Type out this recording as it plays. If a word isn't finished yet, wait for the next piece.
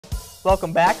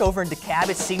Welcome back. Over in DeKalb,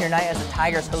 it's senior night as the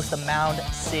Tigers host the Mound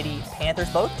City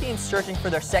Panthers. Both teams searching for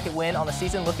their second win on the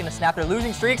season, looking to snap their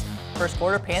losing streaks. First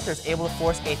quarter, Panthers able to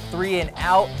force a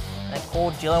 3-and-out. And then Cole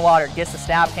Gillenwater gets the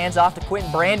snap, hands off to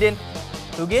Quentin Brandon,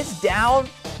 who gets down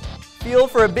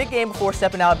field for a big game before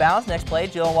stepping out of bounds. Next play,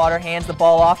 Gillenwater hands the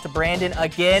ball off to Brandon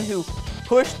again, who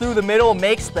pushed through the middle,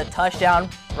 makes the touchdown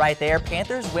right there.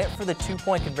 Panthers went for the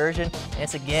 2-point conversion, and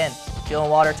it's again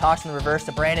Gillenwater tossing the reverse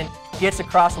to Brandon, gets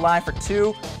across the line for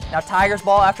 2. Now Tigers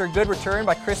ball after a good return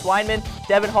by Chris Weinman.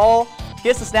 Devin Hall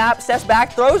gets the snap, steps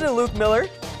back, throws it to Luke Miller,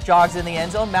 jogs in the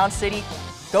end zone. Mound City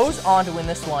goes on to win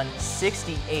this one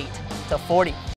 68-40.